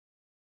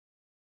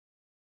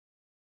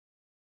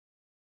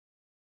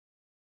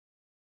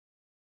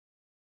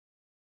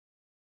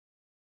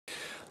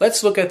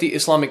let's look at the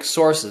Islamic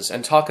sources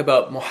and talk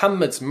about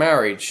Muhammad's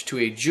marriage to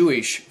a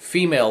Jewish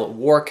female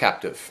war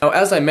captive. Now,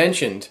 as I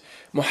mentioned,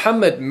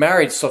 Muhammad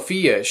married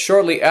Sophia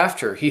shortly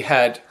after he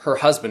had her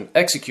husband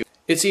executed.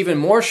 It's even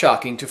more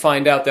shocking to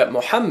find out that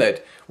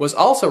Muhammad was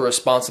also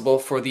responsible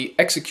for the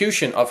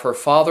execution of her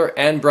father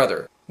and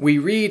brother. We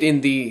read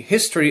in the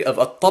History of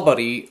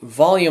At-Tabari,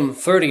 volume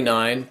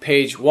 39,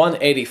 page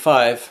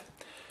 185,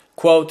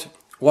 quote,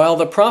 "While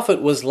the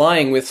Prophet was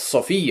lying with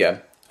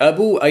Sophia,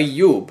 Abu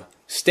Ayyub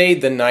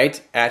stayed the night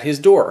at his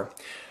door.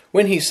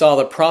 When he saw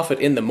the Prophet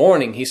in the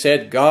morning, he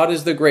said, 'God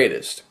is the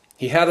greatest.'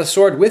 He had a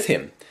sword with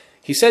him.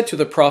 He said to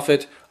the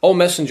Prophet, 'O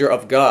Messenger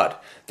of God,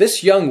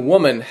 this young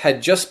woman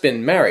had just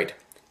been married,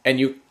 and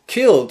you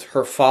killed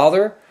her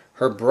father,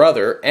 her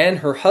brother, and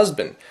her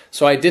husband,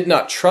 so I did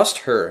not trust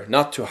her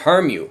not to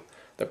harm you.'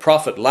 The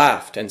Prophet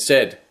laughed and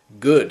said,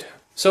 'Good.'"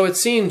 So it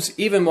seems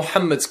even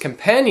Muhammad's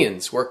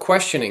companions were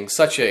questioning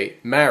such a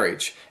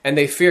marriage, and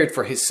they feared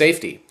for his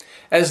safety,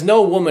 as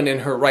no woman in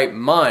her right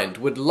mind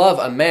would love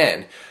a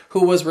man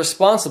who was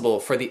responsible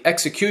for the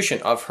execution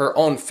of her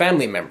own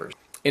family members.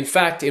 In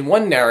fact, in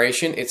one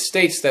narration, it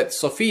states that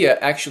Sophia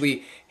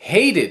actually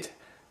hated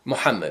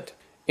Muhammad.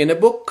 In a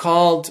book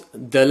called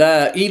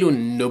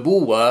Dalailun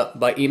Nubuwa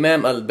by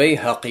Imam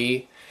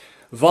al-Bayhaqi,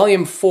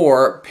 volume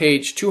 4,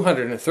 page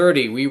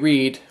 230, we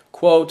read,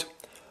 quote,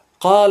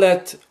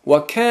 "قالت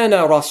وكان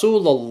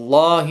رسول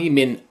الله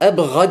من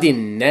أبغض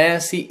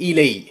الناس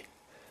إلي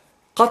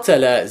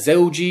قتل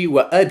زوجي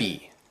وأبي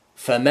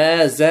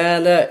فما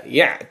زال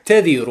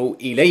يعتذر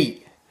إلي,"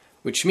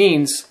 which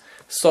means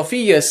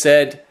Sophia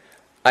said,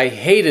 "I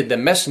hated the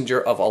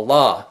Messenger of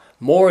Allah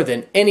more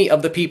than any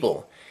of the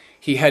people.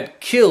 He had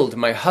killed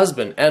my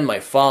husband and my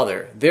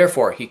father,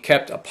 therefore he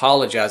kept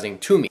apologizing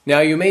to me."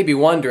 Now you may be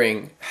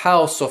wondering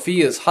how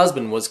Sophia's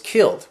husband was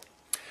killed.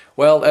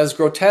 Well, as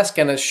grotesque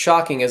and as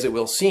shocking as it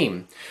will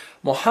seem,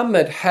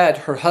 Muhammad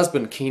had her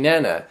husband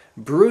Kinana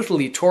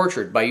brutally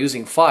tortured by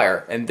using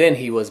fire, and then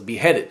he was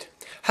beheaded.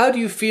 How do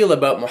you feel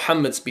about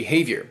Muhammad's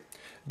behavior?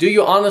 Do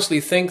you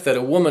honestly think that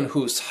a woman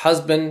whose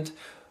husband,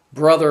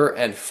 brother,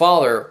 and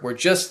father were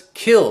just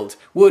killed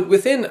would,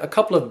 within a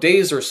couple of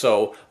days or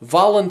so,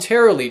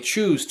 voluntarily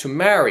choose to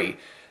marry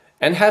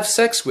and have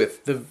sex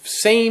with the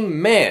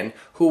same man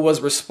who was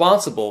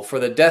responsible for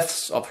the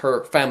deaths of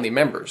her family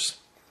members?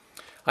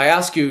 I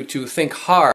ask you to think hard